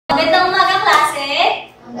Magandang umaga, klase!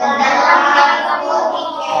 Magandang umaga po,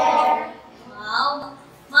 teacher. Wow!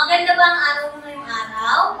 Maganda ba ang araw mo ngayong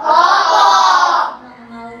araw? Oo!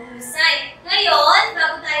 Mahusay! Ngayon,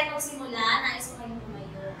 bago tayo magsimula, nais ko kayong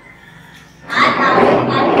tumayo. At awit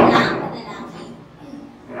natin ang panalangin.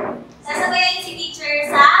 Sasabayan niyo si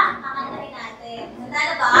teacher sa kakantahin natin. Handa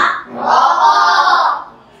na ba? Oo!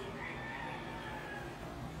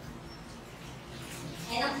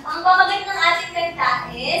 Ang pamagat ng ating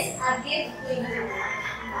kanta is A Gift to You.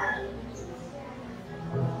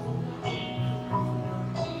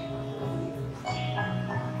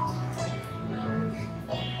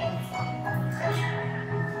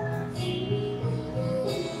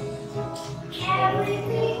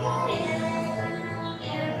 Everything I am,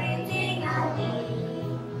 everything I need,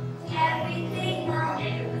 everything I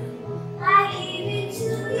do, I give it to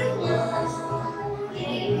you, Lord.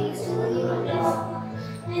 Give it to you, Lord.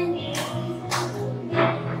 And give it to me,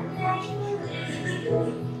 thank you.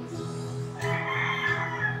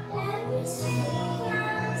 Everything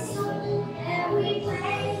I see, every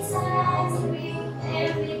place I see,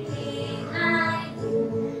 everything I do,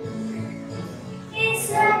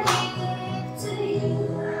 it's a gift to you.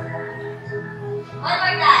 One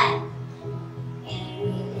more time.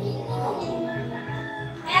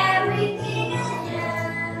 Everything I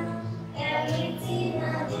am, everything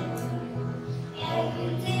I do,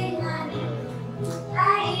 everything I do, I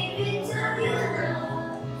give it to you,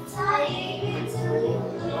 Lord. I give it to you,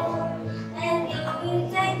 Lord, and give it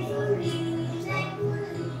thankfully,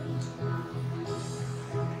 thankfully.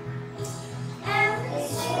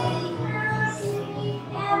 Everything I see,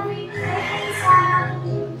 every place I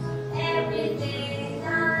do, everything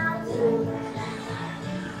I do,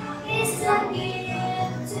 it's a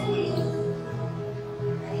gift to you.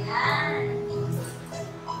 Ayan.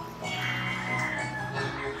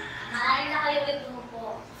 Maaari na kayo magtumupo.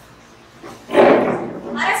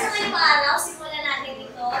 Para sa ngayong araw, simulan natin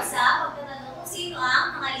ito sa pagtatanong kung sino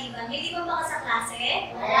ang mangaliban. May liban ba ka sa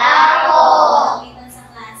klase? Wala po. Walang liban sa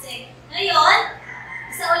klase. Ngayon,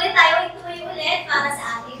 isa ulit tayo, ituloy ulit para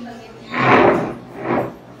sa ating pagganyan.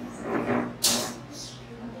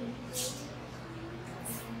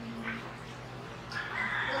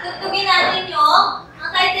 Tutugtugin natin yung,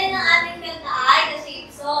 ang title ng ating kanta ay The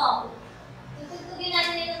Shape Song. Tutugtugin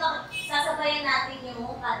natin ito, sasabayan natin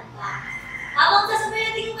yung kanta. Habang sasabayan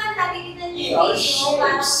natin yung kanta, titignan We yung are video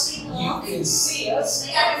para shapes. sino. You can see us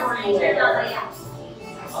May ating mga teacher na kaya.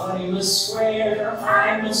 I'm a square,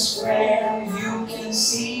 I'm a square. You can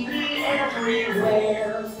see me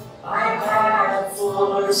everywhere. I have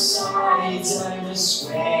four sides. I'm a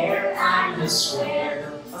square, I'm a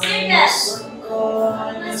square. I'm a circle,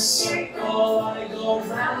 I'm a circle. I go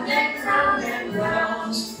round and round and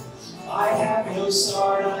round. I have no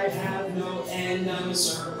start, I have no end. I'm a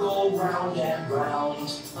circle, round and round.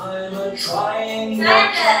 I'm a triangle,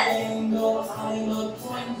 I'm a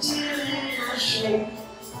pointy little shape.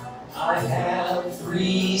 I have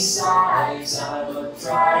three sides. I'm a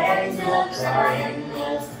triangle.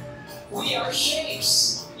 We are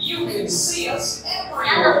shapes. You can see us Yan,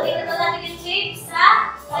 everywhere. makikita ko natin yung shape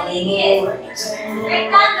sa I'm paligid. a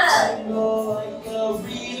rectangle, like a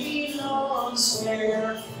really long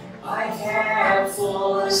square. I have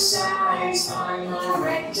four sides. I'm a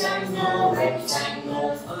rectangle.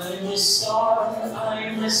 I'm a star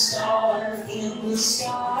in the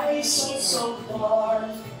sky, so far.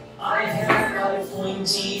 I have my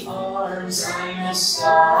pointy arms. I'm a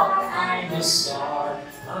star. I'm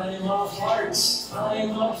a heart.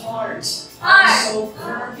 I'm so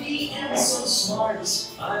curvy and so smart.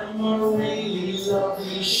 I'm a really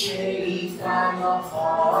lovely shape. I'm a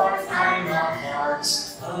heart. I'm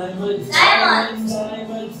a diamond.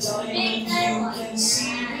 You can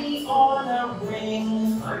see me on a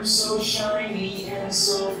ring. I'm so shiny and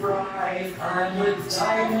so bright. I'm a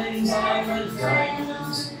diamond.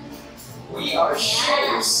 We are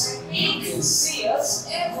shapes. You can see us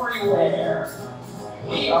everywhere.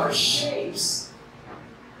 We are shapes.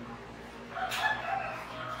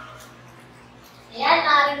 Ayan,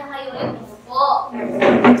 maaari na kayo rin po.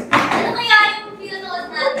 Ano kaya yung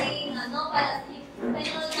pinanood natin, pinanood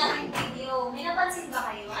natin video? May napansin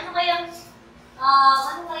ba kayo? Ano kayang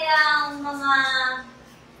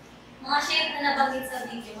mga shape na nabanggit sa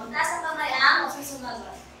video? Magtaas ang kamay ang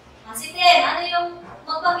masusumagot. Si Tim, ano yung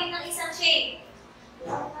magbanggit ng isang shape?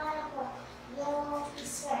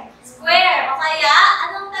 Square. O kaya,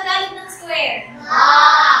 anong Tagalog ng square?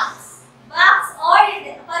 Box. Box or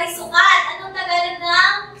parisukat. Anong Tagalog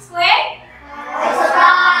ng square?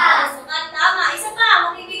 Parisukat. Parisukat, tama. Isa pa,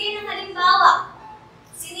 magbibigay ng halimbawa.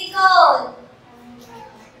 Si Nicole.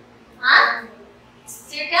 Ha?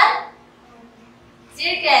 Circle?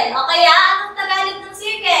 Circle. O kaya, anong Tagalog ng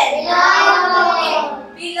circle? Bilog.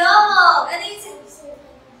 Bilog. Ano yung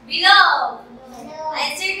bilog?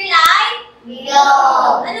 Ay, circle ay?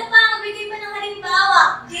 Bilog. Ano pa? Magbigay pa ng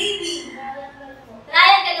halimbawa. JB.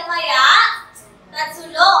 Triangle o kaya?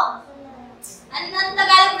 Tatsulong. Ano ang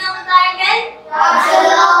Tagalog ng triangle?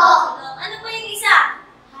 Tatsulong. Ano pa yung isa?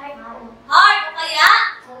 Heart o kaya?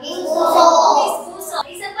 Puso. Puso.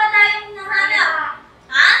 Isa pa tayong nahanap.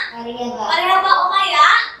 Ha? Pareha. Pareha ba o kaya?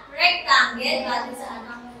 Rectangle. Bali sa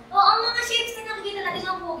ano? O, ang mga shapes na nakikita natin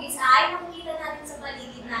ng hugis ay makikita natin sa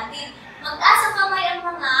paligid natin. Magtaas ang kamay ang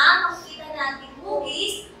mga makikita natin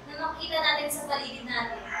hugis na makikita natin sa paligid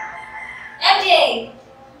natin. MJ,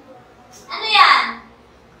 ano yan?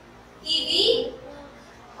 TV?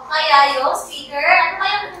 O kaya yung speaker? Ano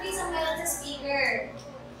kaya ang hugis ang meron sa speaker?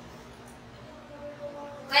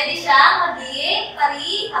 Pwede siya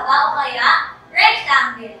maging haba o kaya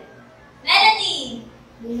rectangle. Melanie,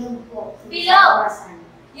 Bilog po. Bilog.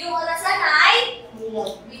 Yung orasan ay?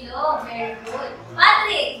 Bilog. Bilog. Very good.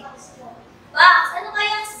 Patrick, box. Ano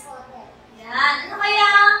kaya? Yan. Ano kaya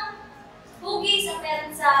ang hugis ang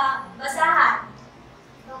meron sa basahan?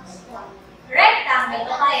 Rectangle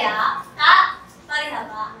o kaya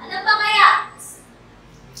parihaba. Ano pa kaya?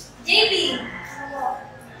 JB.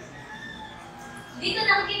 Dito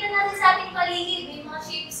nakikita natin sa ating paligid. May mga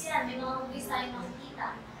shapes yan. May mga hugis tayong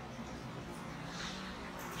makikita.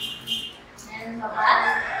 Meron pa ba?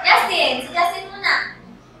 Justin! Si Justin muna.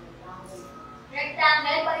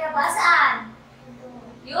 Rectangle, parihaba saan?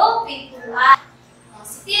 Yung pintuan. O,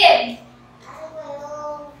 si Tim.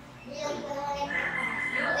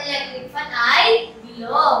 Yung electric fan ay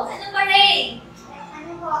bilog. Ano ba, Ray?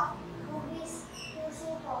 Ano po? Hugis.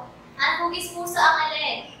 Puso po. Ang hugis puso ang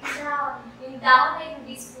alin? Brown. Yung dahon ay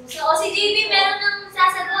hugis puso. O, si JB meron ng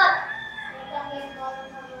sasagot.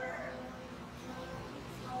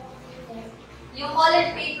 Yung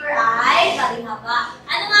colored paper ay parihaba.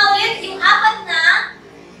 Ano nga ulit? Yung apat na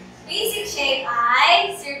basic shape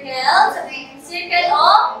ay circle. Sabihin, circle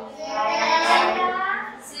o?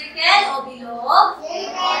 Circle o bilog.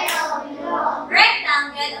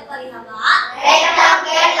 Rectangle o parihaba.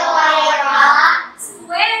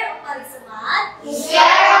 Square o parisukat.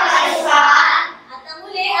 At ang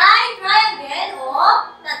huli ay triangle o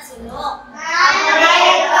tatsulok.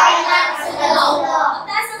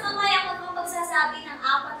 Magtaas ang kamay ang magpapagsasabi ng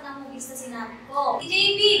apat na hugis na sinabi ko. Si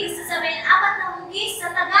JB, gusto sabihin ng apat na hugis sa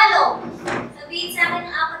Tagalog. Sabihin sa akin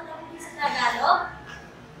ng apat na hugis sa Tagalog.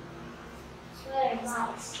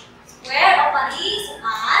 Square o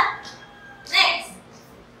parisukat. Next.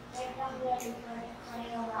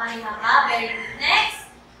 Parihaba. Very good. Next.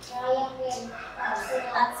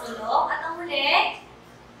 Tatsulok. At ang huli,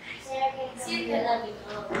 circle o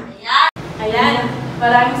bilog. Ayan. Ayan,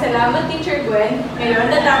 maraming salamat Teacher Gwen. Ngayon,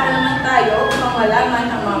 natapos naman tayo upang malaman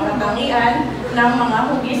ang mga katangian ng mga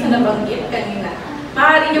hugis na nabanggit kanina.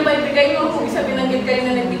 Maaari niyo ba ibigay yung hugis na binanggit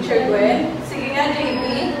kanina ng Teacher Gwen? Sige nga,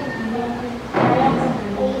 JP.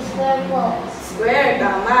 Square,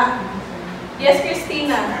 tama. Yes,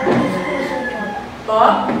 Christina.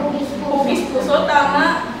 Po? Hugis puso,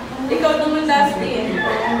 tama. Ikaw naman, Dustin.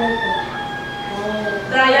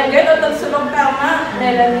 Triangle o tatsulok, tama.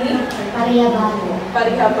 Melanie?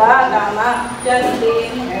 Parihaba, tama.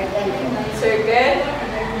 Justin? Circle?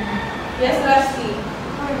 Yes, Rusty?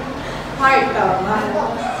 Heart, tama.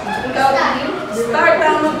 Ikaw, Tim? Star,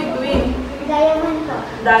 tama, between.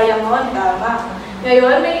 Diamond, tama.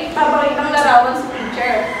 Ngayon, may papakitang larawan sa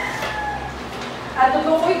teacher. At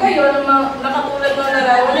tutukoy kayo ng mga nakatulad ng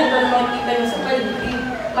larawan ito na makikita nyo sa paligid.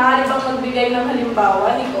 Maaari bang magbigay ng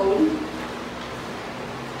halimbawa, Nicole?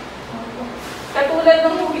 Katulad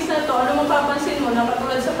ng hugis na to, ano mapapansin mo na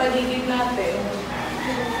katulad sa paligid natin?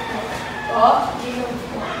 O?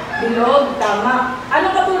 Bilog, tama. Ano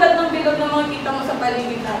katulad ng bilog na makikita mo sa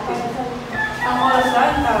paligid natin? Ang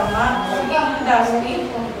orasan, tama. Sige, Dustin.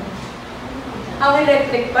 Ang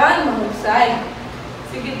electric fan, mahusay.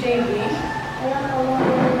 Sige, JB.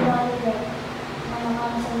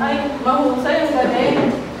 Ay, mahusay ang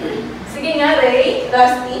galing. Sige nga, Ray,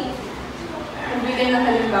 Dusty. Magbigay ng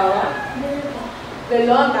halimbawa.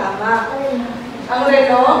 Relo, tama. Ang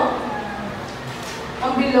relo,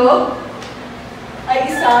 ang bilog, ay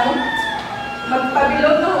isang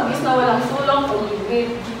magpabilog na hugis na walang sulong o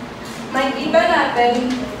gilid. Makikita natin,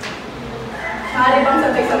 maaari bang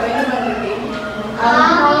sabay-sabay na banggit?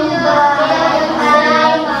 Ang bilog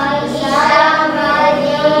ay may isang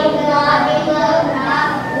maliit na bilog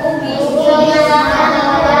na hugis na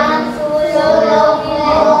walang sulong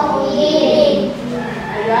o gilid.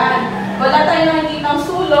 Ayan. Wala tayong nakikita ang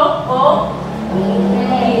sulok o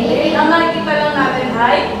gilid. Ang nakikita lang natin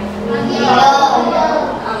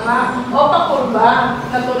ba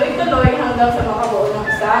na tuloy-tuloy hanggang sa makabuo ng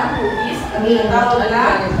isang hugis at tinatawag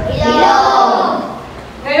na Ilong.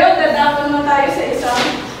 Ngayon, dadako naman tayo sa isang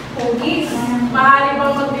hugis. Maaari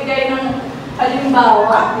bang magbigay ng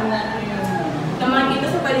halimbawa na makikita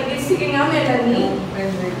sa paligid? Sige nga, Melanie.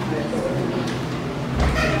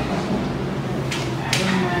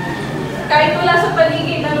 Kahit wala sa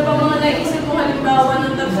paligid, ano ba mga naisip mong halimbawa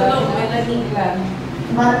ng tagsulok, Melanie?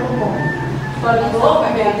 Barko po. Barko,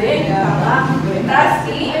 pwede. Tama.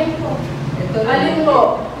 Tasky. Alin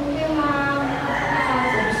po?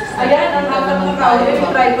 Ayan, ang apat na kahoy,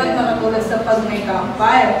 private na katulad sa pag may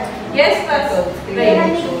campfire. Yes, that's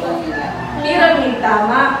great. Pyramid,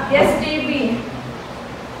 tama. Yes, JB.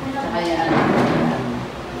 Ayan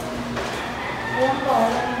po.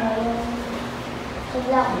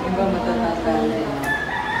 Iba matatanda.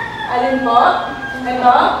 Alin po?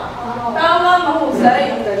 Ito? Tama,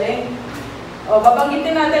 mahusay. Ang galing. O,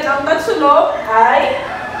 babanggitin natin ang tatsulok ay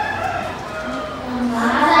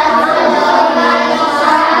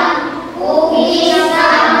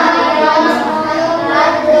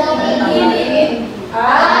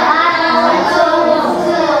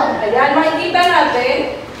ayan, makikita natin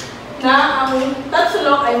na ang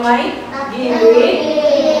tatsulok ay may gilid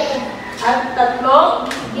at tatlong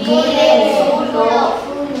sulok.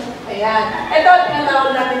 Ayan. Ito,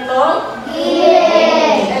 tinatawag natin ito.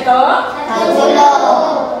 Ito?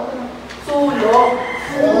 Sulok.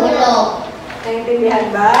 Naintindihan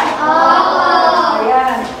ba?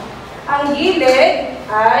 Ayan. Ang gilid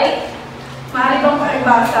ay, maaari bang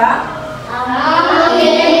pakibasa?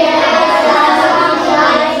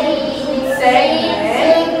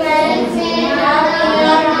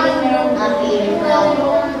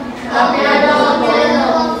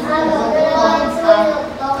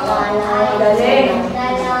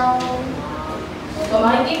 So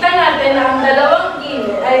makikita natin na ang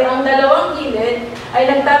dalawang gilid ay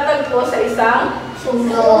nagtatagpo sa isang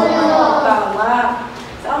sulok. Tama.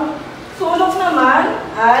 So ang sulok naman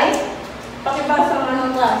ay, pakibasa nga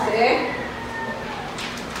ng klase.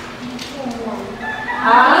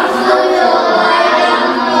 Ang sulok ay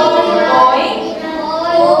ang point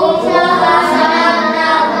kung saan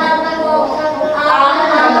nagtatagpo ang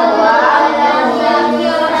dalawa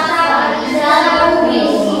sa isang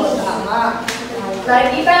hugis. Tama.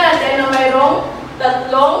 Nakikita natin na mayroong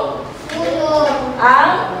tatlong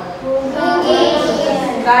ang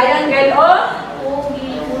triangle o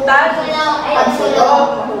tagsulok.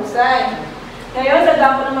 Mahusay. Ngayon,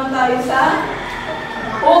 dadako naman tayo sa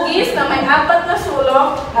hugis na may apat na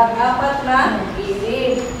sulok at apat na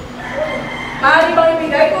gilid. Maaari bang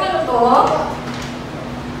ibigay kung ano to?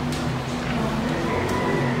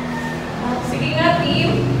 Sige nga,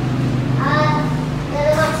 team.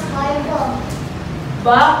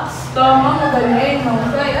 Box. Tama, magaling.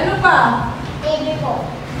 Mahusay. Ano pa?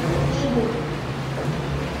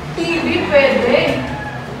 TV, pwede.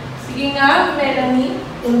 Sige nga, Melanie.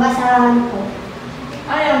 Yung basahan po.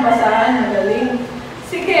 Ay, ang basahan. Magaling.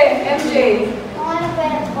 Sige, MJ. Kung ano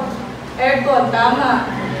pwede po? Aircon, tama.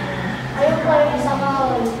 Ayun po yung isa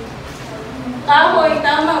kahoy. Kahoy,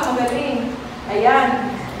 tama. Magaling.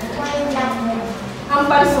 Ayan. Kung yung blackboard. Ang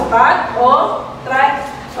pansukat o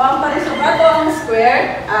ang pansukat o ang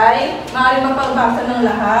square ay maaari mapagbasa ng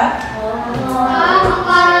lahat.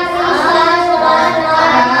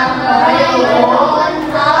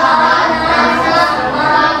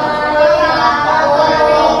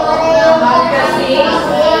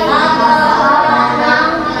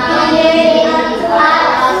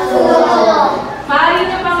 Maaari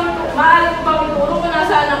ko bang ituro kung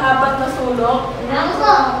nasaan ang apat na sulok?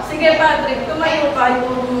 Sige, Patrick, tumayo ka,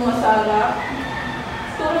 ituro mo masala.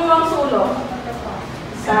 Turo mo ang sulok.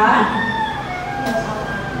 Isa.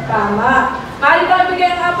 Tama. Maaari ba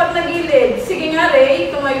bigyan ang apat na gilid? Sige nga,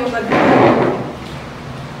 Ray, tumayo ka dito.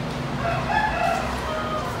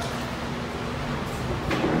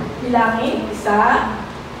 Bilangin. Isa.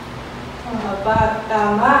 Apat.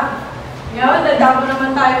 Tama. Ngayon, dadako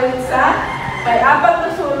naman tayo ulit sa may apat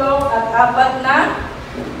na sulok at apat na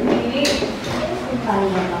gilid.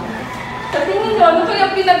 Sa tingin nyo, ano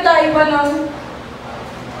kaya pinagkaiba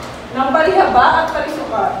ng parihaba at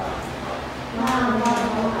parisukat?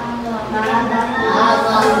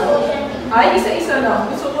 Ay, isa-isa lang.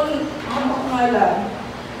 Gusto ko kumalan.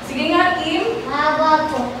 Sige nga, Tim.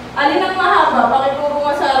 Alin ang mahaba? Pakituro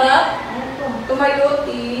nga sa harap. Tumayo,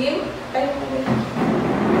 Tim.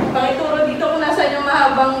 Pakituro dito kung nasaan yung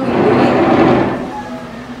mahabang gilid.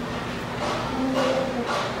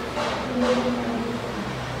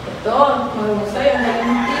 Ito, mahusay. Ang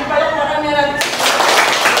galing. Palakpakan niya natin.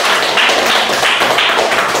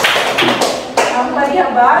 Ang parihaba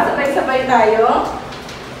parihaba, sabay-sabay tayo.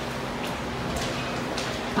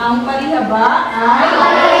 Ang parihaba ay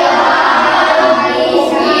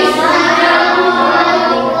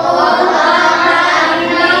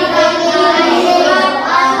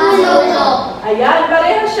ayan,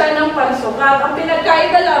 parehas siya ng parisukat. Ang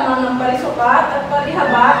pinagkaiba lamang ng parisukat at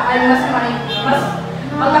parihaba ay mas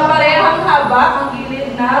magkaparehang haba ang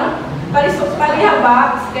gilid ng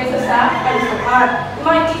parihaba kaysa sa parisukat. Kung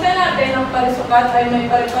makikita natin, ang parisukat ay may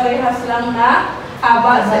pare-parehas lang na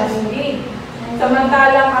haba sa gilid.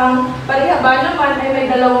 Samantalang ang parihaba naman ay may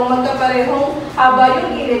dalawang magkaparehong haba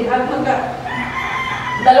yung gilid at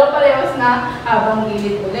dalawang parehas na habang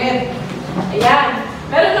gilid ulit. Ayan.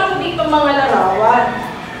 Meron ako dito mga larawan.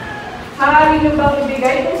 Maaari nyo bang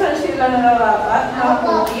ibigay kung saan sila nararapat? Mga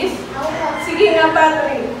cookies? Sige nga,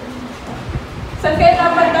 Patrick. Saan kayo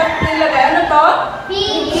dapat nilagay? Ano to?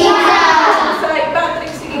 Pizza!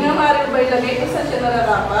 Patrick, sige nga, maaari ba ilagay kung saan siya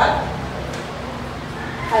nararapat?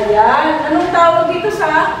 Ayan. Anong tawag dito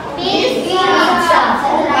sa? Pizza!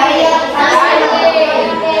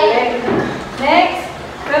 Next.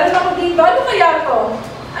 Meron ako dito. Ano kaya to?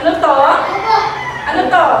 Ano to? Ano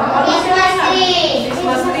to? Christmas tree!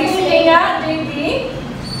 Christmas tree. Sige nga, JB.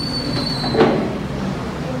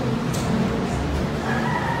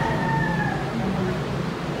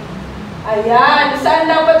 Ayan. Saan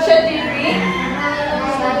dapat siya, JB?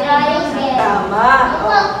 Tama.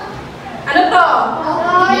 Oh. Ano to?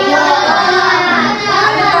 Ano to?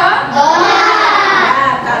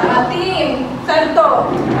 Tama, team. Saan to?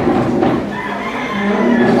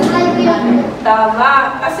 Tama.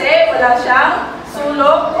 Kasi wala siyang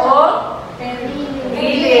sulok o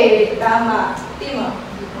gilid. Tama. Timo.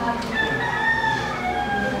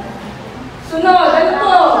 Sunod. Ano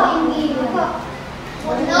to?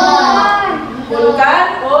 Vulkan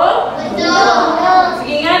o?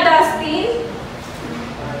 Sige nga, Dustin.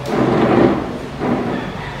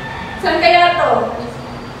 Saan kaya to?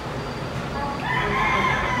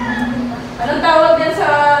 Anong tawag yan sa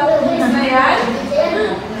quiz na yan?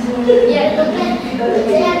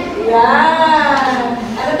 Yan.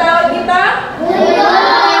 Ano tawag kita?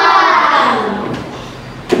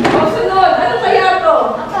 O, sunod. Ano kaya to?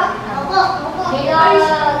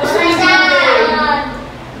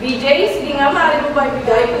 BJ, sige nga, maaari mo ba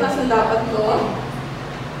ibigay kung nasan dapat to?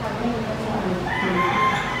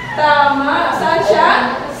 Tama. Saan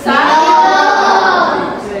siya?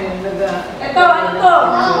 Ito, ano to?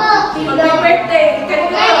 Mag-birthday.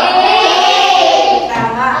 Kanina.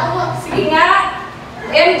 Tama. Sige nga.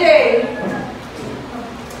 MJ.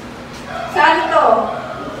 Saan to?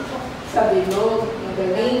 Sa bilog.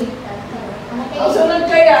 Magaling. Ang sunod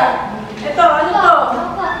kaya. Ito, ano to?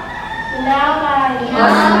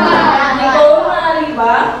 Nicole, maaari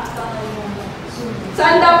ba?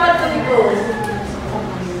 Saan dapat to, Nicole?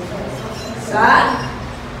 Saan?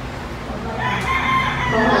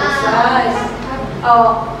 Mahusay.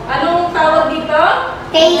 Oh, anong tawag dito?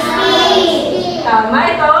 Tasty! Tama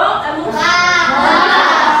ito. Anong?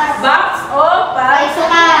 Box o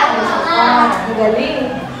Parisukat!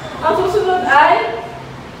 Magaling. Ang susunod ay?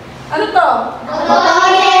 Ano to?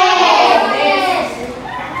 Colores!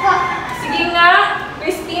 Sige nga,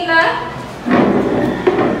 Christina.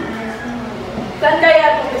 Saan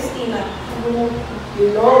kaya ito, Christina?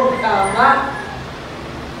 Bilog. Tama.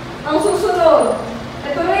 Ang susunod.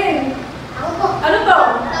 Ito rin. Ano to?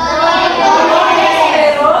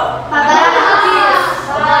 Pero? Pagkakakis!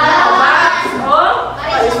 Box o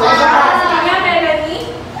parisukat. Sige nga, Melanie.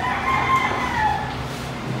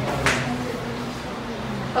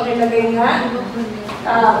 Pakilagay nga.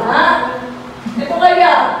 Tama. Ito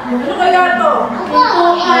kaya? Ano kaya to?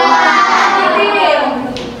 Tim.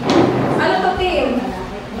 Ano to, Tim?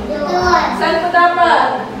 Saan to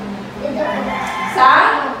dapat? Sa?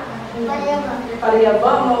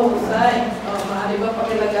 Parihaba, mahusay. O, maaari ba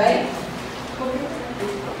pakilagay?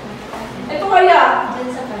 Ito kaya?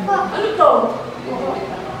 Ano to?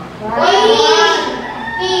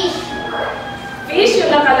 Fish! Fish yung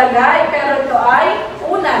nakalagay, pero ito ay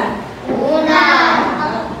unan.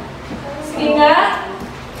 Sige nga.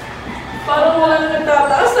 Parang walang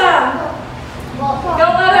nagtataas ah. Ikaw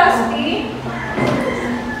nga, Rusty.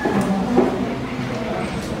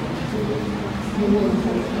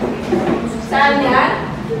 Saan yan?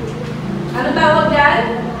 Ano tawag yan?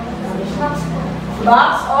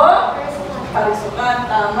 Box o? Parisukat.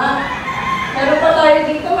 Tama. Meron pa tayo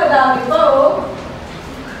dito. Madami pa oh.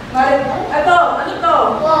 Ito. Ano to?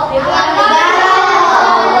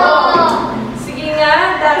 Sige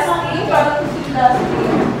nga, Dusty. Parang si Dusty.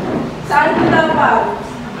 Saan ko dapat?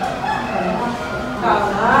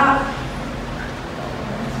 Tama.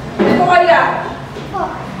 Ito kaya? Ako.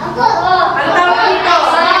 Ano tawag dito?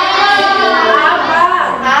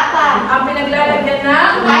 Apa. Ang pinaglalagyan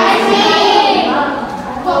ng?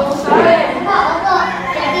 Sorry.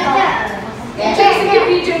 Sige,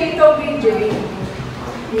 video ito, video.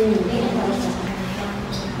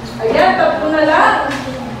 Ayan, tatlo na lang.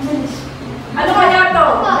 Ano kaya to?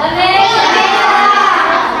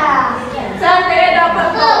 Saan kaya dapat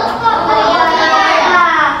to?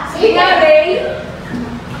 Sige nga, Ray.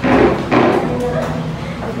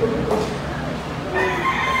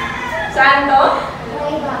 Saan to?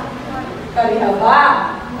 Karihaba.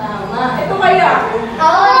 Tama. Ito kaya?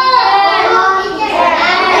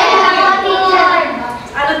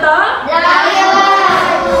 Ano to?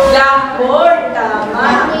 Blackboard. Tama.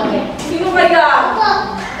 Sino kaya?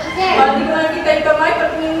 Hindi ko nakita yung kamay.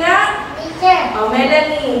 Patingin nga.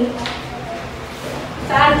 Melanie.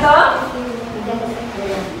 Saan to?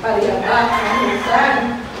 Karihaba.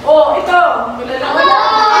 Saan? Oh, ito. Kilala mo na.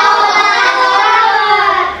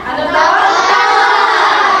 Ano to?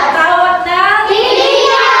 Patawat ng?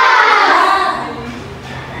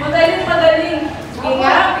 Magaling. Sige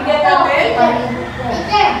nga, bigyan natin.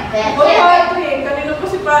 Uy, Patrick. Kanino po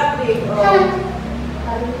si Patrick? Oh.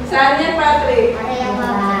 Saan yan, Patrick?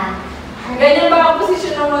 Ganyan ba ang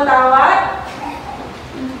posisyon ng matawat?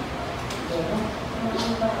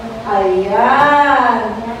 Ayan.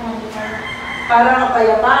 Parang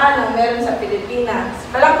kapayapaan ang meron sa Pilipinas.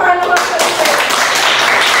 Palakpakan naman sa Pilipinas.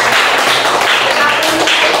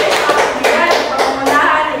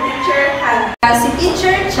 Si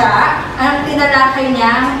Teacher Cha, ang tinalakay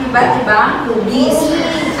niya iba't ibang hugis.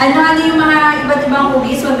 Ano yung mga iba't ibang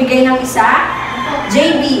hugis? Magbigay ng isa?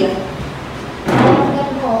 JB.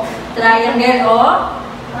 Triangle o?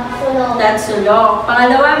 Tatsulok.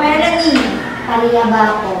 Pangalawa, Melanie.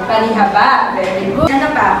 Parihaba. Very good.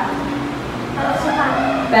 Ano pa?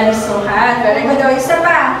 Parisuhan. Very good. O, isa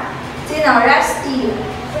pa. Sino? Rusty.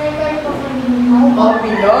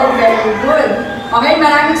 Bilog. Very good. Okay,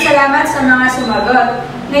 maraming salamat sa mga sumagot.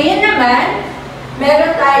 Ngayon naman,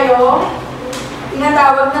 meron tayong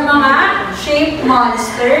tinatawag na mga shape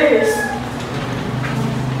monsters.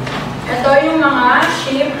 Ito yung mga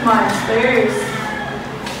shape monsters.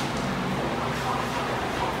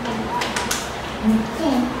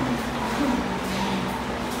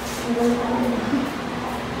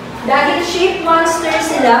 Dahil shape monsters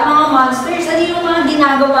sila, mga monsters, ano yung mga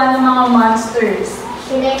ginagawa ng mga monsters?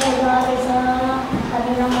 Sila yung nagawa sa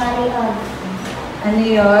kabilang marion. Ano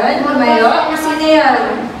yun? Tumayo? Sino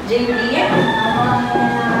yun? JB?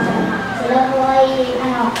 Sila po ay,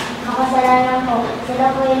 makasalanan po.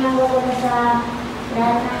 Sila po yung nanggugulo sa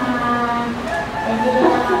lahat ng mga pwede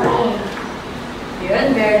ng kapatid. Yun,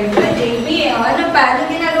 very good. JB, ano pa? Ano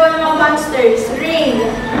ginagawa ng mga monsters? Ring.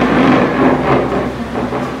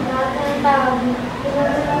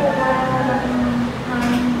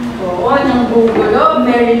 Oo, nanggugulo.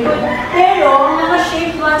 Very good. Pero, ang mga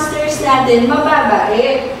shape monsters natin,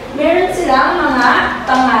 mababait. Meron silang mga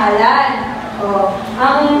pangalan. Oh,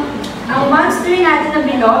 ang monster natin na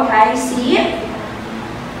bilog ay si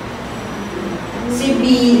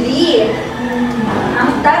Billy.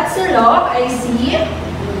 Ang tatsulok ay si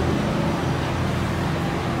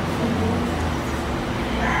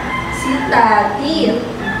Tati.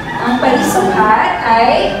 Ang palisukat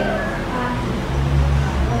ay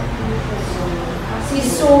si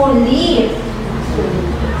Suli.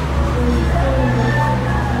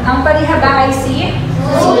 Ang parihaba ay si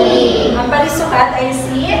Suli. Ang palisukat ay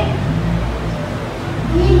si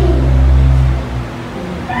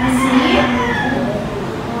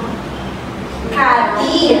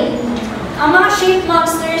Kati. Ang mga shape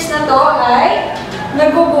monsters na to ay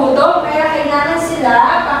nagugutom, kaya kailangan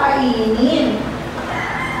sila pakainin.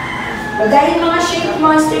 Dahil mga shape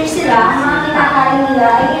monsters sila, ang mga kinakain nila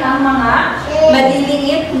ay ang mga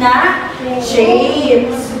maliliit na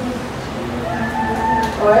shapes.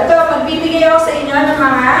 O ito, magbibigay ako sa inyo ng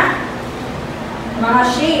mga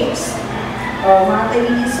shapes. O, mga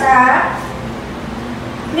tig-isa.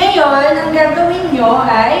 Ngayon, ang gagawin nyo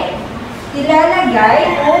ay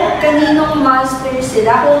ilalagay kung kaninong monster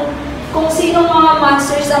sila, kung sinong mga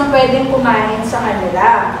monsters ang pwedeng kumain sa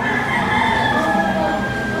kanila.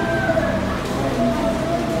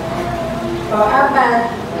 O,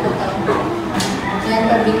 apat. Yan,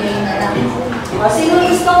 pabigay na lang. O, sino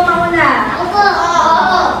gusto mauna? Ako!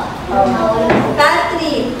 Oo!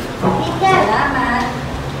 Patrick. Salamat.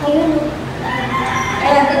 Ayun.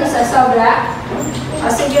 Ayan, ito sa sobra.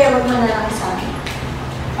 O, sige, huwag mo na lang sa akin.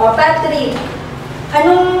 O, Patrick.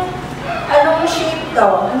 Anong shape to?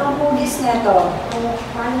 Anong hugis na to?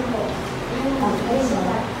 Paano po?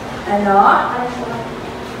 Ano?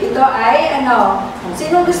 Ito ay ano?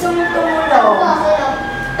 Sino gusto mong tumulong?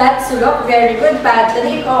 Tatsulok. Very good,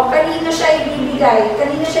 Patrick. O, kanino siya ibibigay?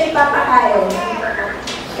 Kanino siya ipapakain?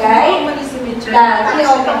 Kay? Dati.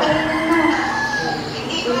 O, pakainin na.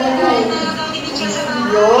 Ilagay.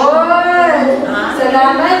 Yun.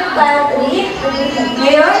 Salamat, Patrick.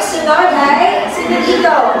 Ngayon, sunod ay sino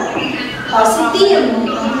dito? O, si Tim.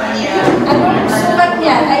 Anong sukat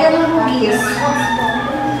niya? Ay, anong hugis?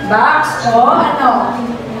 Box o ano?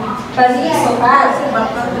 Sukat.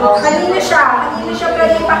 O, kanino siya? Kanino siya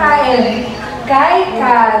pwede ipakain? Kay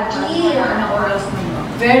Kati.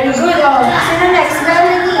 Very good. O, sino next?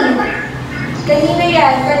 Melanie. Kanino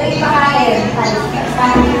yan? Pwede ipakain?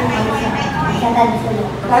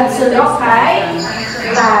 Tatsulok kay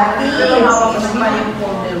Kati.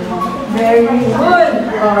 Very good.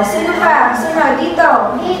 O, sino pa? Sino? Dito.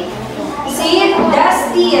 Si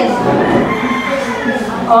Dustin.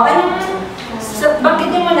 O, anong,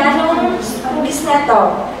 bangkitin mo na, anong hugis na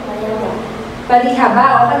to? Palihaba.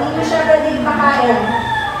 O, kanino siya pwede ipakain?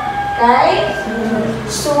 Kay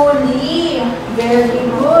Suli. Very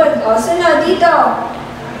good. O, sunod dito.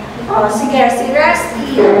 O, sige, si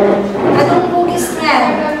Rusty. Anong hugis niya?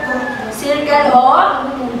 Circle o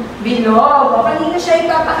bilog. O, kanino siya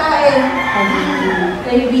ipapakain?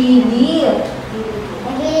 Kay Billy.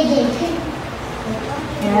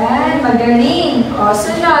 Yan, magaling. O,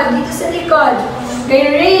 sunod, dito sa likod. Kay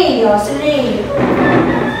Ray. O, si Ray.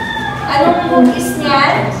 Anong hugis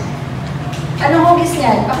niyan? Anong hugis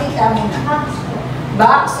niyan? Pakita mo na.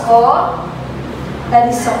 Box o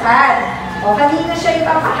talisukat. O, kanina siya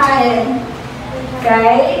ipapakain?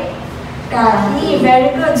 Kay Kati.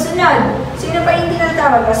 Very good. Sunod. Sino pa yung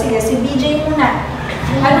tinatawag? O, sige, si BJ muna.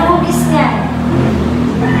 Anong hugis niyan?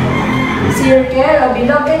 Circle o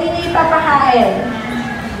bilog. Kanina ipapakain?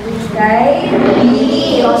 Kay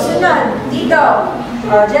Billy. O, sunod. Dito.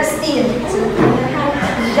 O, Justin.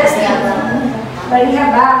 Justin.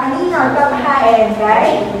 Palihaba. Kanina ipapakain?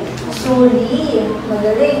 Kay Suli.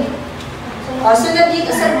 Magaling. O, sunod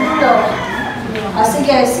dito sa dulo. O,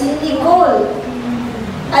 sige, si Nicole.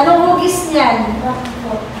 Anong hugis niyan?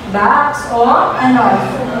 Box o ano?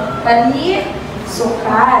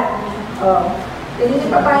 Sukat. O, kanina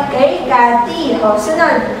ipapakain kay Kati. O,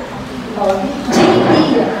 sunod. O,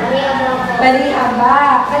 JD.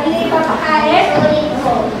 Palihaba. Kanina ipapakain?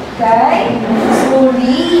 Kay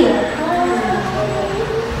Suli.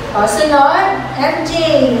 O, sunod. MJ.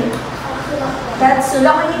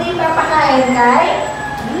 Tatsulok. Kanina ipapakain kay?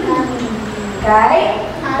 Kay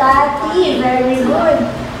Tati. Very good.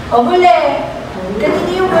 O, huli.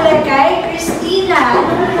 Kanina yung huli kay Christina.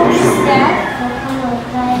 Anong hugis niya?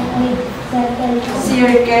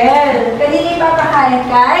 Circle. Kanina ipapakain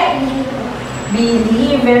kay?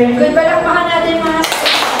 Billy. Very good. Palakpakan natin mga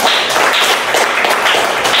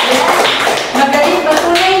magaling.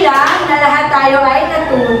 Patunay lang na lahat tayo ay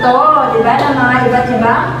natuto. Diba? Ng mga iba't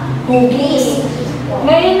ibang hugis.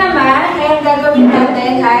 Ngayon naman, ay ang gagawin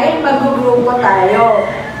natin ay mag-grupo tayo.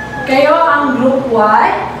 Kayo ang group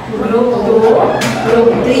 1, group 2, group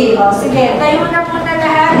 3. O, sige, tayo na muna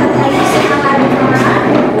lahat at ayusin ang ating mga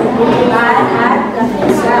bukiban at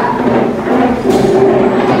lamesa.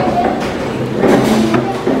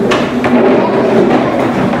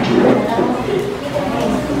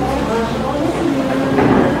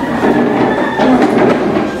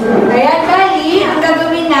 Ayan, bali, ang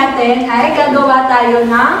gagawin natin ay gagawa tayo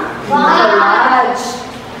ng collage.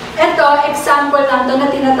 Ito, example lang to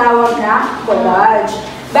na tinatawag na collage.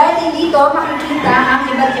 Bali dito, makikita ang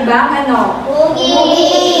iba't ibang ano?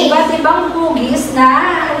 Hugis! Iba't ibang hugis na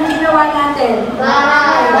anong ginawa natin?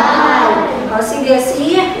 Bahay! O sige,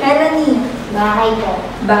 si Melanie. Bahay ko.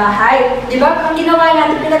 Bahay. Di ba, ang ginawa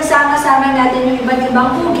natin, pinagsama-sama natin yung iba't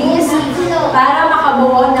ibang hugis para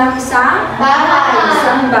makabuo ng isang Bahay.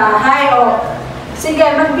 Isang bahay. O, sige,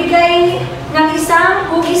 magbigay ng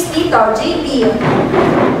isang hugis dito, JP.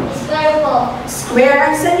 Square po. Square.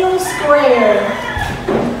 Ang saan yung square?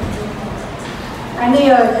 Ano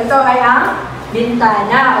yun? Ito ay ang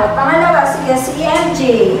bintana. O, pangalawa, sige, si MJ.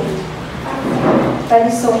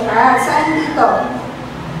 Palisukat. Saan dito?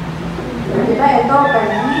 Diba? Ito,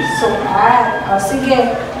 palisukat. O,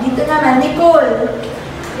 sige. Dito naman, Nicole.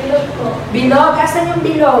 Bilog po. Bilog. Asan yung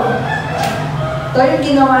bilog? Ito yung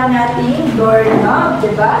ginawa nating doorknob,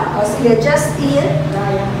 diba? O, sige, Justin.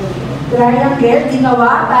 Triangle,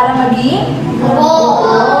 ginawa para maging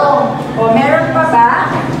buo. O, meron pa ba?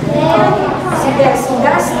 Sige,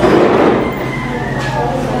 sugas.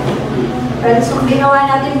 So,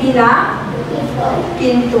 ginawa natin bilang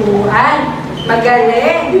pintuan.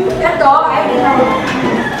 Magaling. Ito ay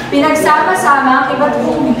pinagsama-sama ang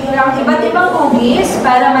iba't ibang hugis hugis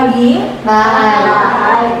para maging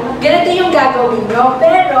bahay. Ganito yung gagawin nyo.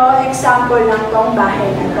 Pero, example lang tong bahay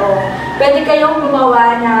na to. Pwede kayong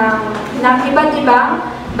gumawa ng iba't ibang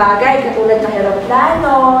bagay, katulad ng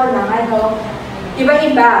aeroplano, ng ano,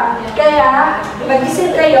 iba-iba. Kaya,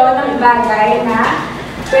 mag-isip kayo ng bagay na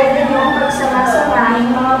pwede nyo pagsama-samahin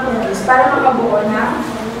mga hugis para makabuo ng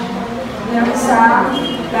isang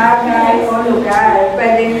bagay o lugar.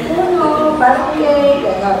 Pwede puno, barangay,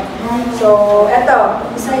 gano'n. So, eto,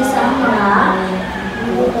 isa-isang mga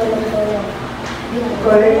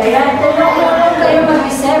color. Ayan, tulong kayo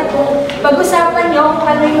mag-isip. Pag-usapan nyo kung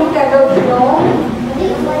ano yung gagawin nyo.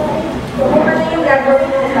 Kung ano yung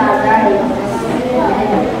gagawin ng bagay.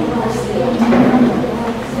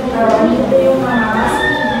 Ito yung mga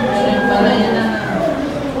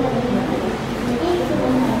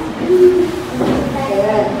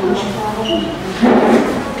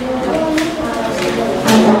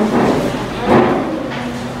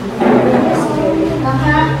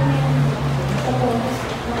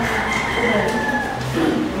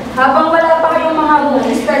habang wala pa kayong mga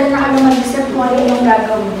hugis, pwede na kami mag-isip kung ano yung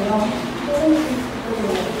gagawin nyo.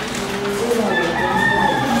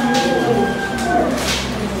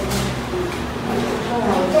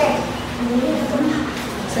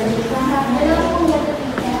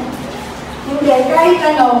 Hindi, kahit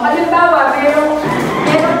ano, halimbawa,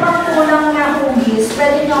 meron pang kulang na hugis,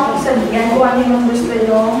 pwede nyo akong sabihan kung ano yung gusto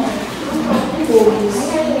yung hugis.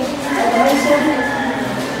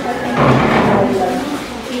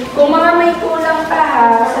 Kung mga may kulang pa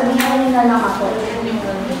ha, sabihan nyo na lang ako.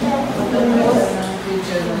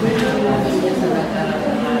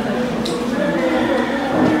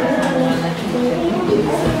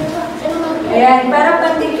 Ayan, para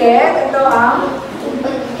pandikit, ito ang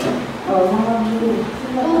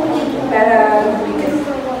para pandikit.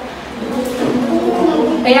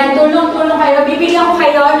 Ayan, tulong-tulong kayo. Bibigyan ko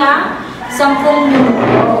kayo ng 10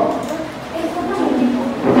 minuto.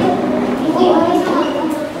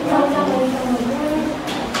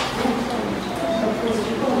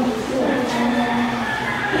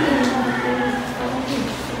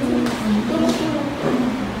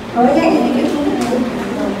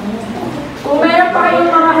 Kung meron pa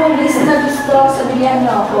kayong mga hugis na gusto, sabihan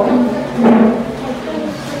nyo ako.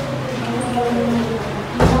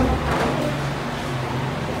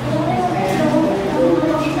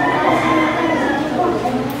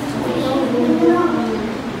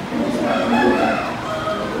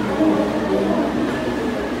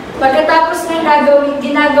 Pagkatapos ng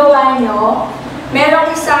ginagawa nyo,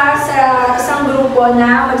 merong isa sa isang grupo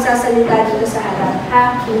na magsasalita dito sa harap, ha?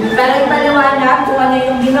 Para ipaliwanag kung ano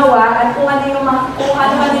yung ginawa at kung ano yung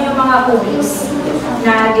mga hugis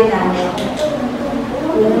na ginagawa.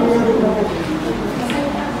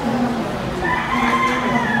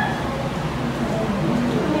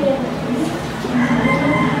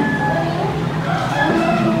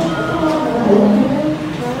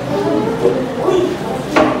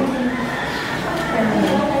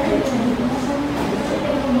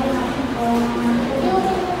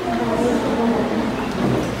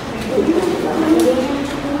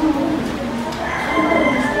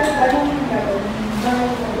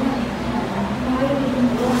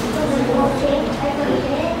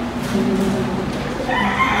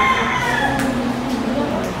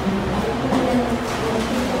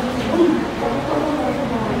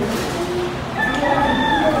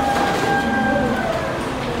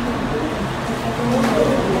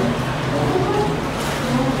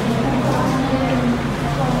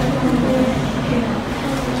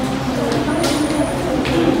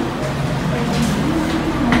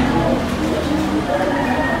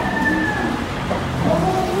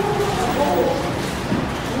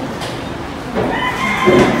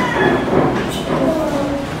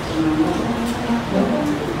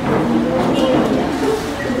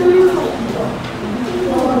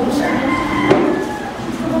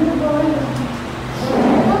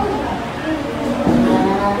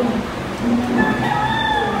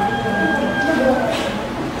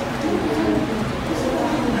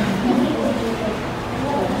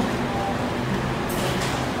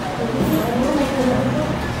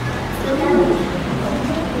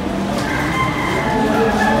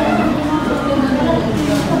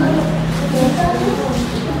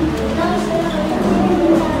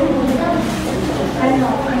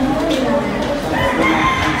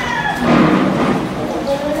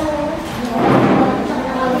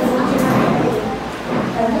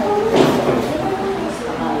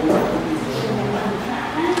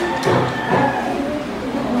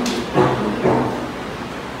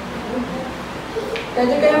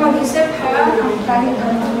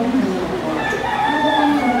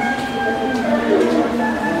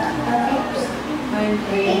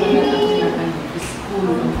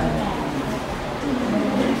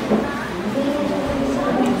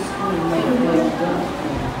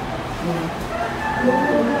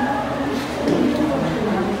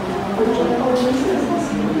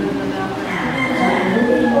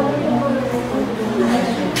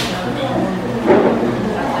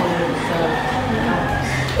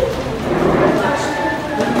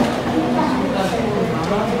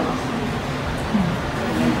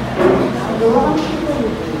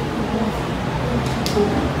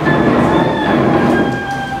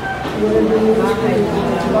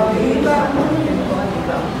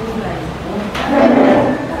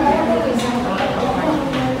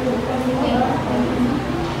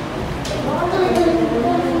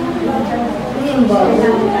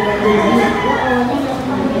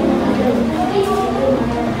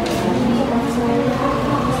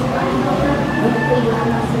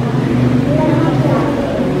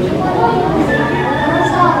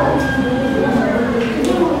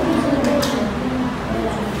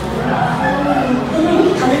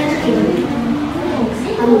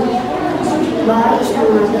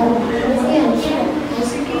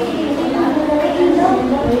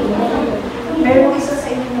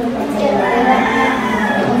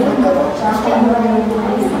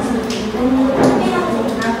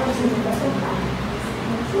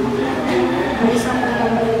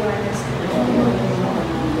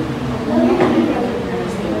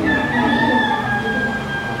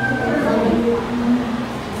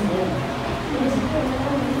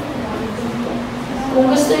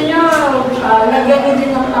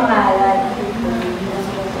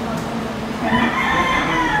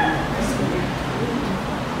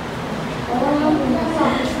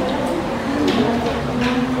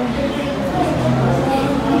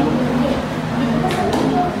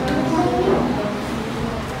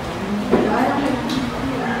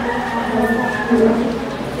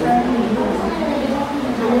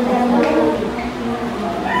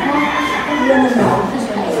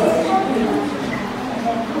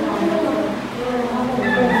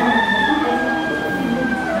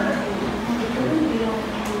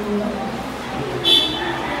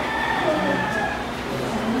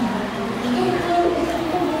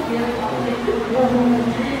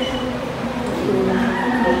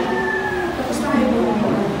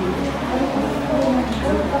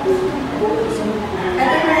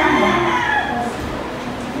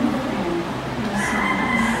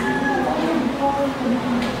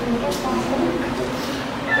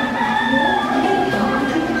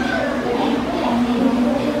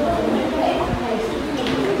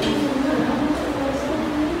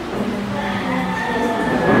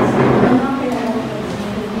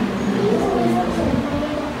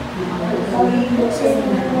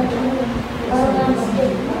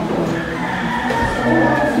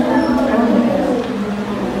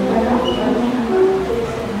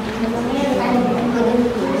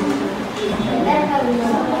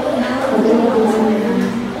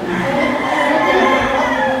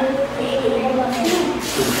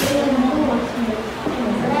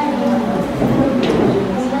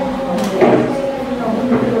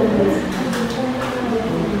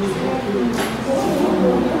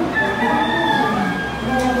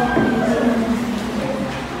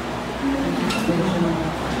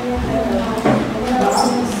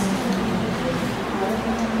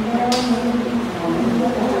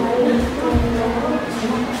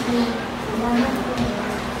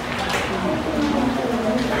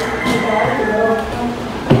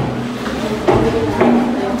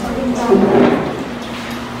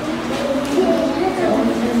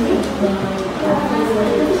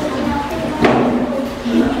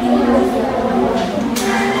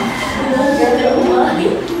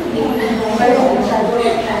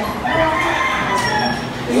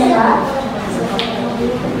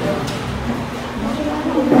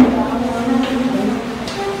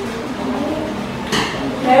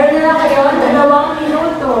 Meron na lang kayo 2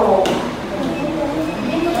 minuto.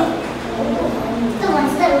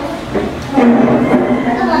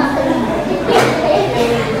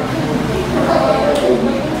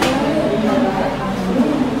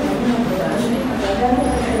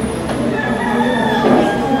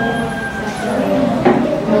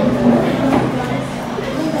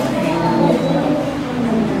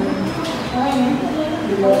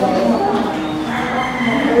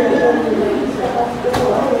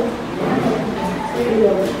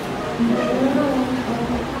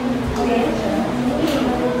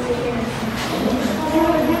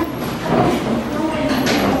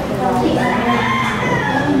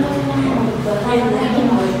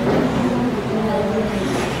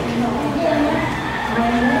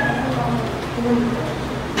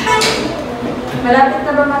 Malapit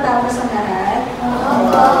na ba matapos ang lahat?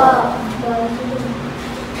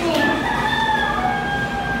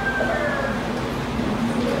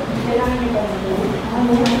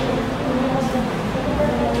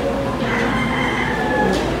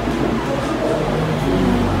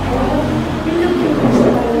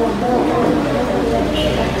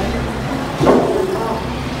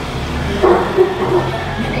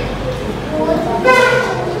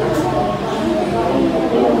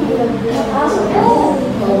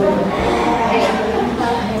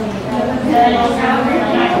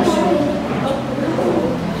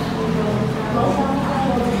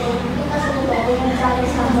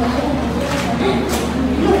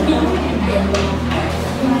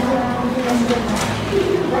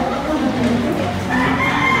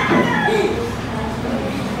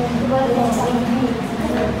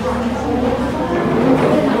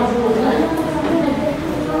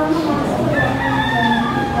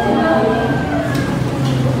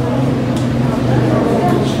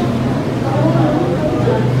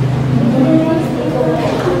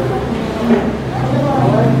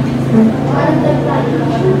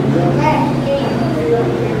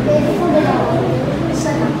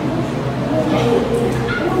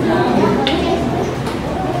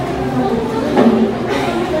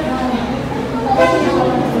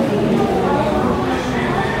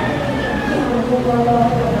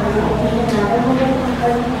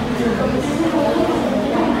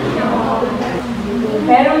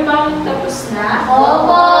 Meron bang tapos na?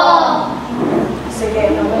 Opo!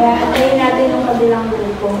 Sige, mamaya antayin natin yung kabilang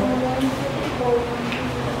grupo.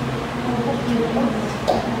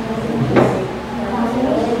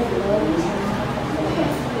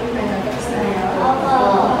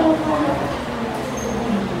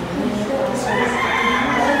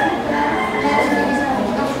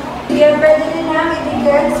 Sige, pwede rin namin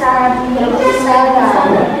ibigay sa ating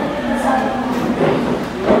sala.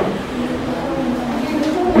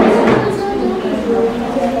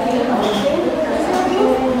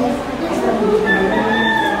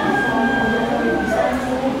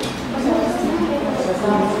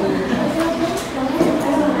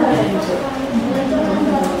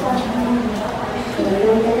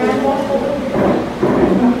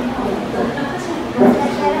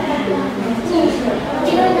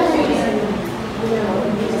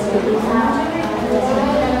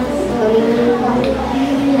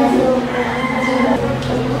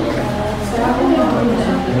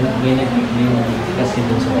 Kasi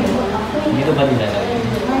dun sa dito ba nilalagay?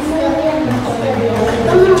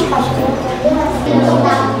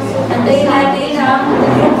 Antayin natin ang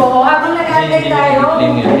grupo. Habang nag-antay tayo.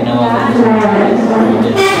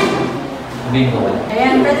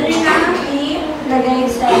 Ayan, pwede rin namin ilagay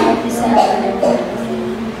sa isa.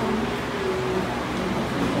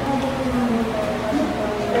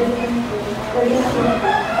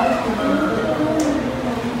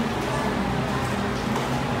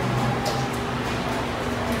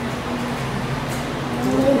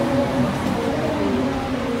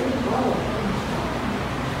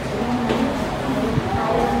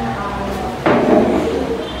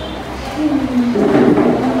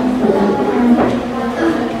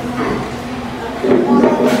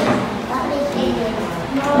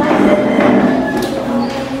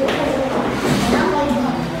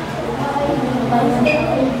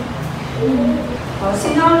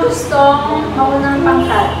 Sino ang gustong maunang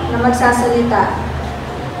pangkat na magsasalita?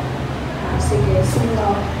 Sige,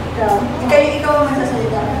 sino? Ikaw ang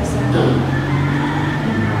magsasalita para sa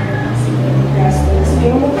sige, sige,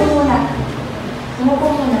 umupo muna. Umupo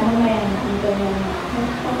muna, mamaya na. Dito muna.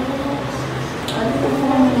 Dito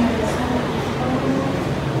muna.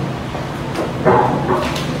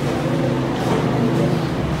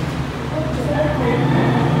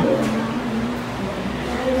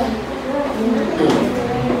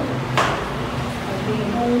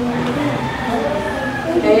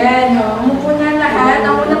 Ayan, umupo na lahat.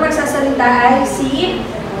 Ang unang magsasalita ay si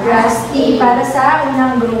Rusty para sa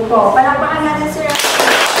unang grupo. Palakpakan natin si Rusty.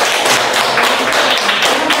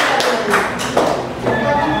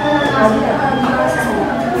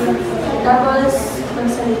 Tapos,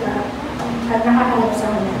 magsalita. At nakakalap sa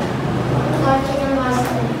kanya.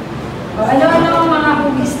 Ano-ano ang mga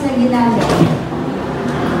hugis na ginamit?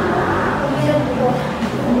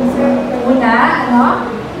 Una, ano?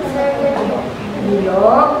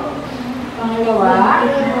 Bilog. Pangalawa.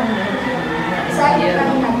 Saan yung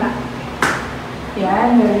kanina ba?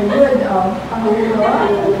 Yan, very good. Pangulo.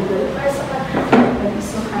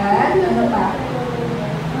 Pagisukan. Ano pa?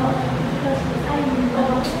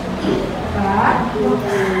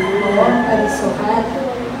 Pagisukan.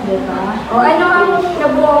 Diba? Ano ang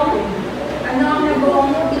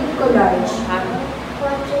nabuong tip ko large?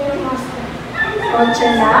 Kotse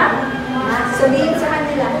na? Sabihin sa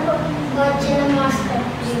kanila. Kotse na master.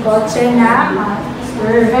 Kotse na master.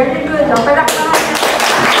 Very good. Palakpakan na.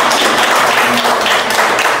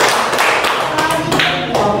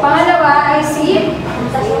 Pangalawa ay si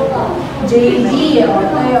JB.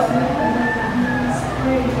 Tayo.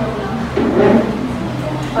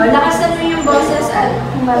 Lakasan mo yung boses at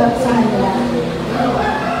humarap sa kanila.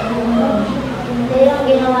 Ito yung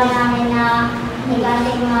ginawa namin na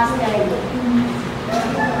negative master.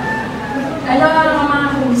 Ano ang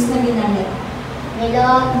mga hugis na ginamit?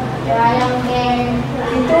 Bilog, triangle.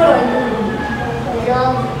 Ituro.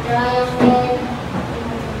 Bilog, triangle.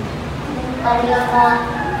 Pariaka.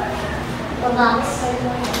 Pabox.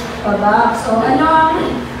 Pabox. So, ano ang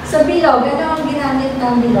sa bilog? Ano ang ginamit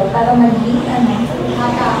ng bilog? Para maging ano?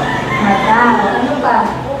 Mata. Mata. Ano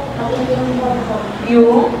pa? Dimple po.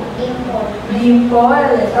 Yung? Dimple. Dimple.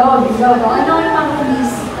 Ito, bilog. Ano ang mga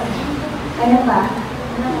hugis? Ano pa?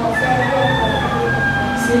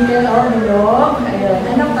 Circle o bilog. Ayun.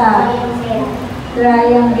 Ano pa?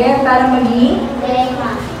 Triangle para maging?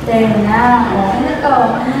 Terna. Ano to?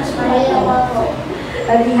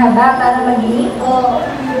 Palihaba para maging?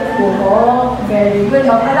 Buhok. Very good.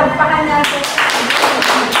 Palakpakan natin.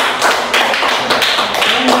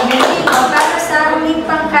 Magaling. Para sa aming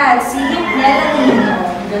pangkat, si Melanie.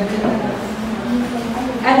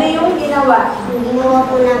 Ano yung ginawa? Yung ginawa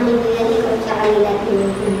po namin nilali ko sa kanila.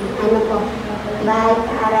 Ano po? Bahay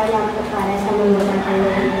para lang po para sa mga kanila.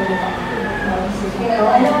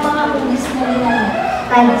 Ano ang mga hugis na ginamit?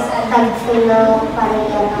 Tagsulong,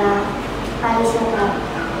 pariyaka, palisukat.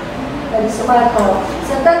 Palisukat ko.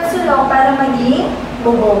 Sa tagsulong para maging?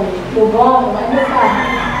 Bubong. Bubong. Ano pa?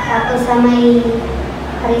 Tapos sa may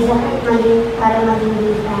palisukat para maging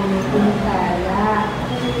bintana. Bintana.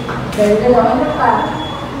 Very good. Ano pa?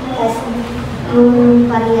 Tapos yung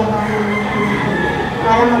pariyaka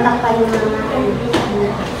para matakpan yung mga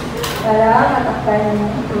para matakpan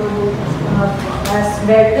yung mas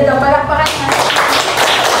very good. Palakpakan natin.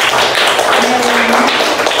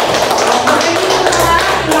 Magaling mo na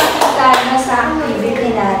makita na sa activity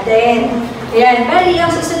natin. Ayan, bali,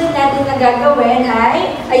 ang susunod natin na gagawin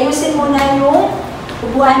ay ayusin muna yung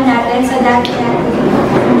upuan natin sa dati natin.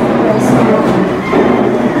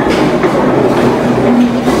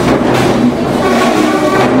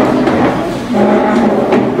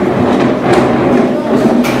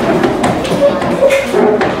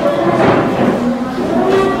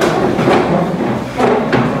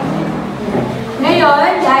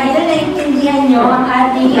 ninyo ang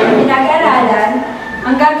ating pinag-aralan,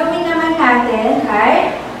 ang gagawin naman natin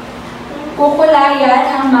ay kukulayan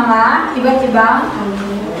ang mga iba't ibang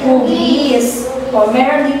hugis. O,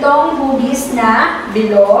 meron ditong hugis na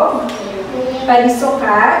bilog,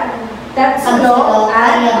 palisukat, tatsulok,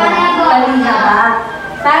 at palihaba.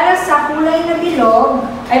 Para sa kulay na bilog,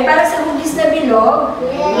 ay para sa hugis na bilog,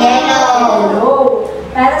 yellow.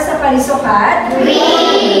 Para sa palisukat,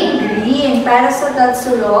 green. Para sa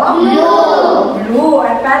tatsulok, blue.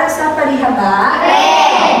 At para sa palihaba,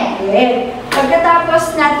 red.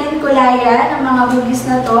 Pagkatapos natin kulayan ang mga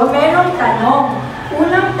hugis na to, merong tanong.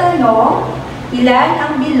 Unang tanong, ilan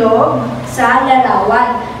ang bilog sa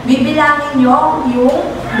larawan? Bibilangin nyo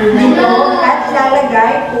yung bilog at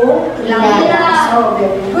ilalagay kung ilang bilog. So,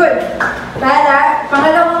 very good. Para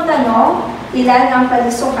pangalawang tanong, ilan ang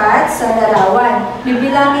palisukat sa larawan?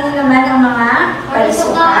 Bibilangin nyo naman ang mga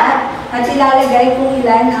palisukat at ilalagay kung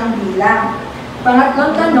ilan ang bilang.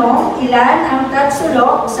 Pangatlong tanong, ilan ang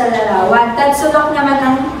tatsulok sa larawan? Tatsulok naman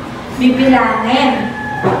ang bibilangin.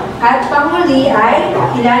 At panghuli ay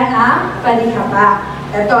ilan ang palihaba.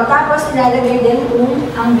 Ito, tapos ilalagay din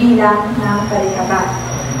kung ang bilang ng palihaba.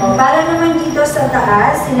 O, para naman dito sa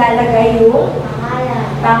taas, ilalagay yung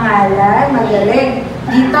pangalan. Magaling.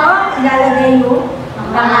 Dito, ilalagay yung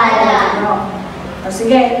pangalan. O,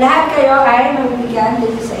 sige, lahat kayo ay mabibigyan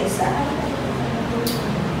dito sa isa.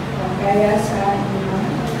 Kaya sa inyo.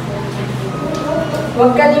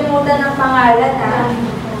 Huwag kalimutan ang pangalan, ha?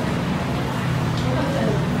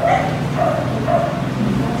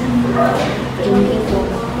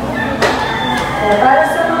 O, para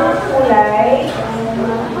sa mga kulay,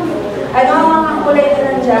 ano ang mga kulay na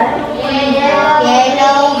nandyan?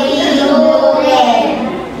 Yellow, blue, red.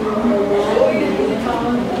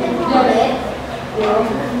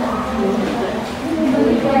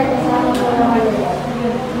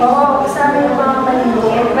 Oo, kasama yung mga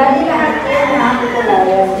maliliit. Bali lahat yan ang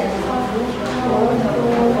kukulayan.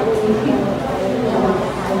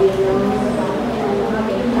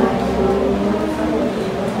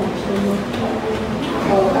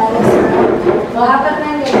 Apat na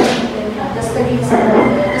yung ganyan. Tapos tag-isa.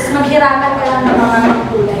 Tapos maghirapan ka lang ng mga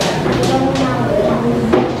kulay.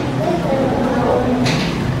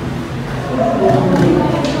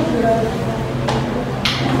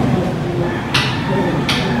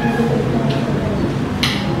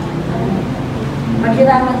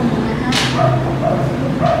 Maghirapan ka na.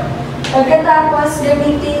 Pagkatapos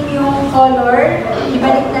gamitin yung color,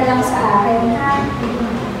 ibalik na lang sa akin.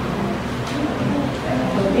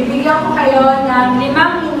 Bibigyan ko kayo ng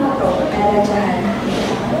 5 minuto para dyan.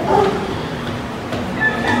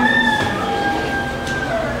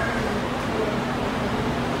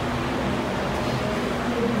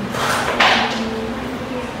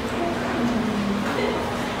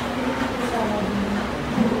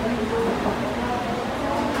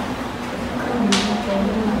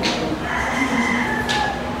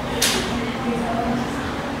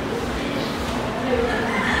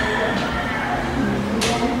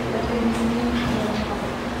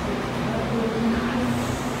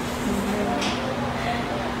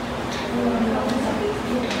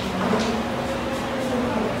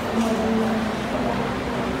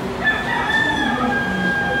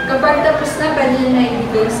 Kapag tapos na, pwede na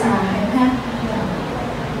ibigay sa akin, ha?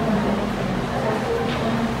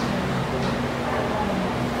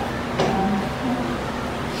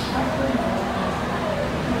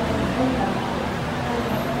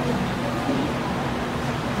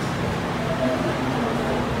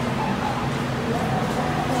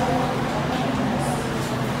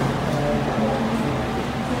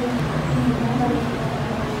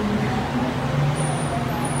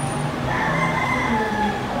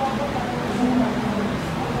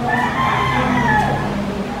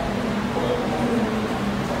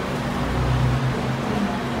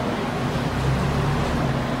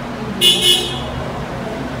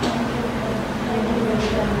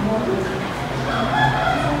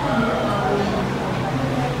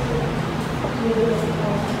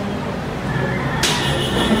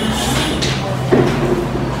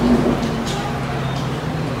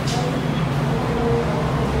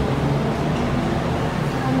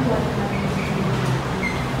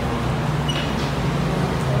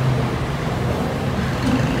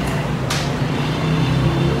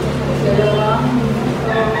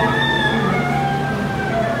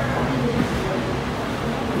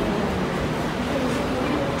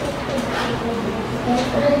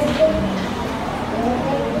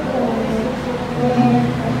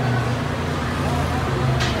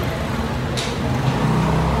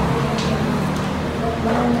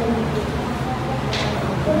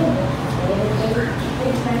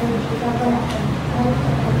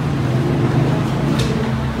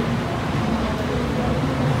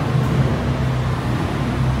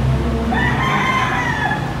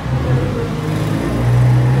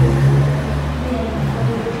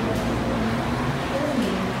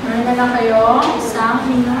 Meron na lang kayo 1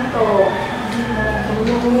 minuto.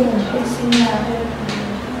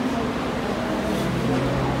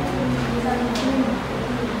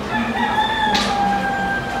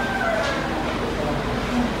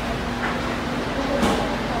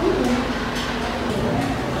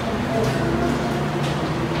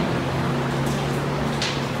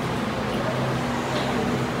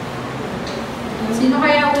 Sino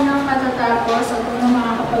kaya unang matatapos at unang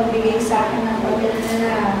makakapagbigay sa akin ng papel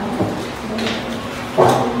nila?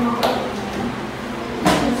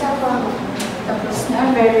 Tapos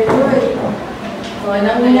na, very good. O,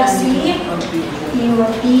 nauna si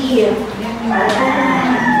Timothy.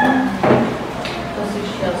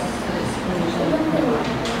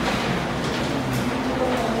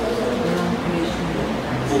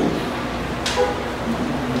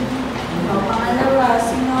 O, pangalawa.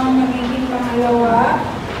 Sino ang magiging pangalawa?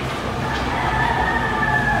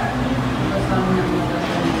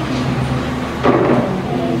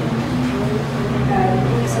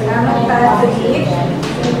 Salamat, Patrick.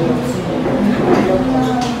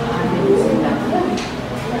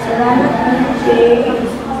 Salamat, Patrick.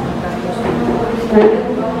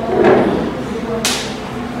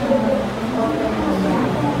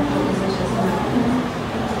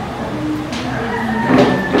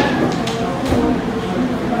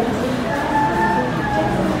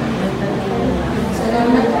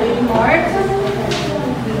 Salamat, Mark.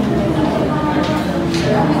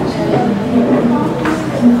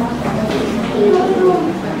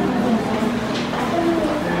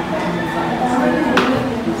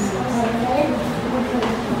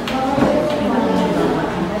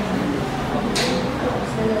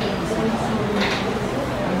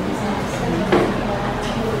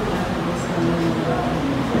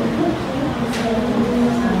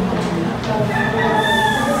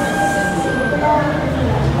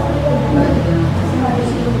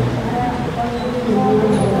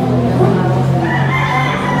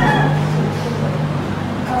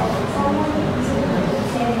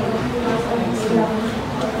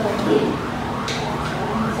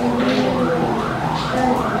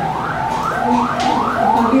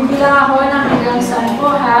 Magbibilang ako ng hanggang 10,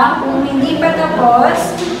 ha? Kung hindi pa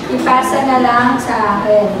tapos, ipasa na lang sa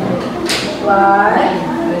akin. 1,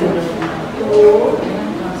 2,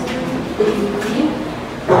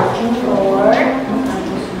 3, 4,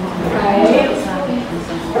 5,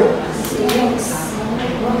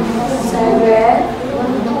 6, 7,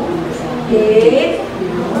 8,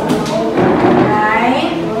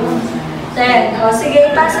 9, 10. O, sige,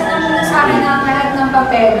 ipasa na muna sa akin ang lahat ng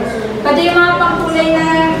papel. Pati yung mga pangkulay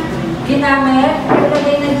na ginamit,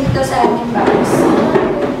 ilagay na dito sa ating box.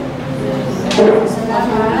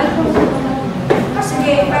 Salamat. O,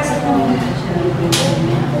 sige, ipasa na muna.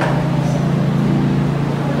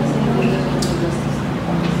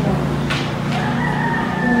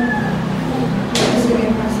 Sige,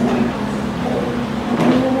 ipasa na.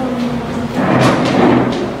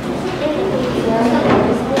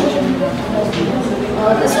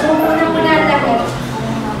 O, tapos muna ang lahat.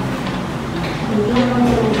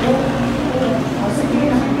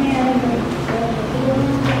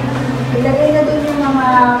 Ilagay na doon yung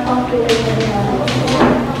mga pangkulay na ginagawa.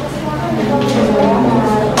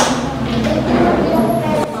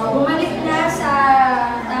 Bumalik na sa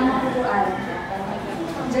tamang upuan.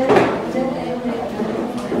 Diyan tayo ulit.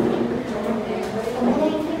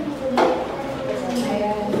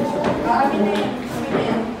 Ayan. Kami na yan.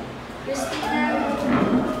 Christina.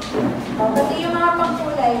 Pati yung mga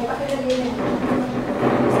pangkulay, pakilagay na.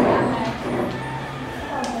 Salamat.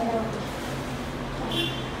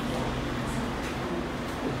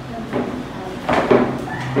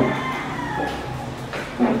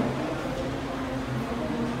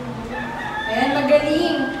 Ayan,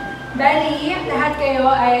 magaling. Bali, lahat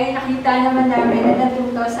kayo ay nakita naman namin na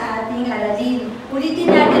natuto sa ating aralin.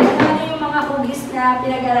 Ulitin natin kung ano yung mga hugis na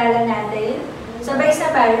pinag-aralan natin.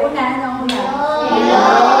 Sabay-sabay. Una, anong una?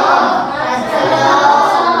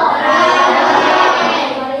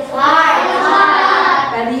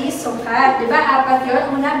 Paris, sukat. Diba? 4 yun.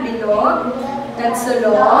 Una, bilog.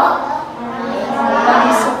 Tatsulok.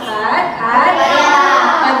 Paris, sukat. At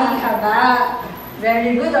palihaba.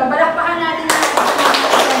 Very good. O, palakpakan natin ang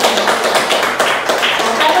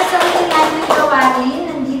para sa ulit natin gawain,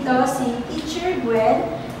 nandito si Teacher Gwen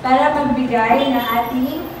para magbigay ng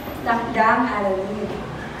ating takdang aralin.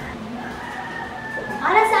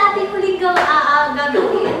 Para sa ating huling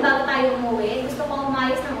gagawin bago tayo umuwi, gusto kong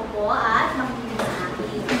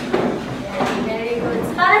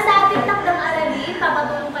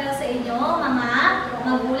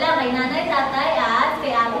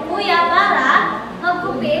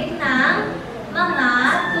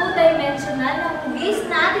hugis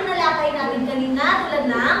na tinalakay natin kanina tulad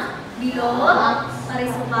ng bilog,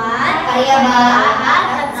 parisukat, Pariaba,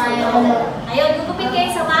 at sulok. Ayun, gugupit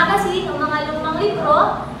kayo sa magazine o mga lumang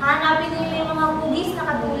libro, hanapin niyo yung mga hugis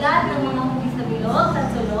na katulad ng mga hugis na bilog,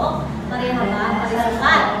 sulok, parihaba,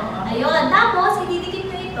 parisukat. Ayun, tapos ididikit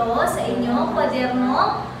nyo ito sa inyong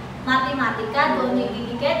kwaderno matematika, doon nyo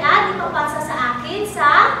ididikit at ipapasa sa akin sa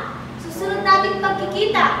susunod nating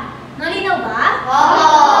pagkikita. Malinaw ba?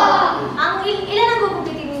 Oo! Ilan ang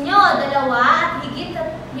gugupitin ninyo? 2 at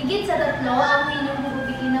higit sa 3 ang inyong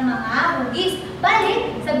gugupitin ng mga hugis.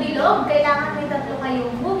 Balik, sa bilog, kailangan may 3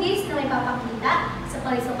 kayong hugis na may papakita. Sa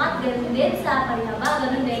parisukat, ganoon din. Sa parihaba,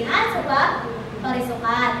 ganoon din. At sa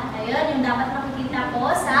parisukat. Ayun, yung dapat makikita ko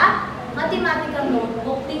sa matematikang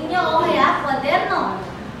notebook ninyo o kaya kwaderno.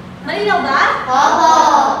 Malinaw ba? Oo!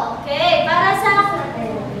 Okay, para sa...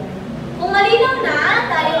 Kung malinaw na,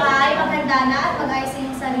 tayo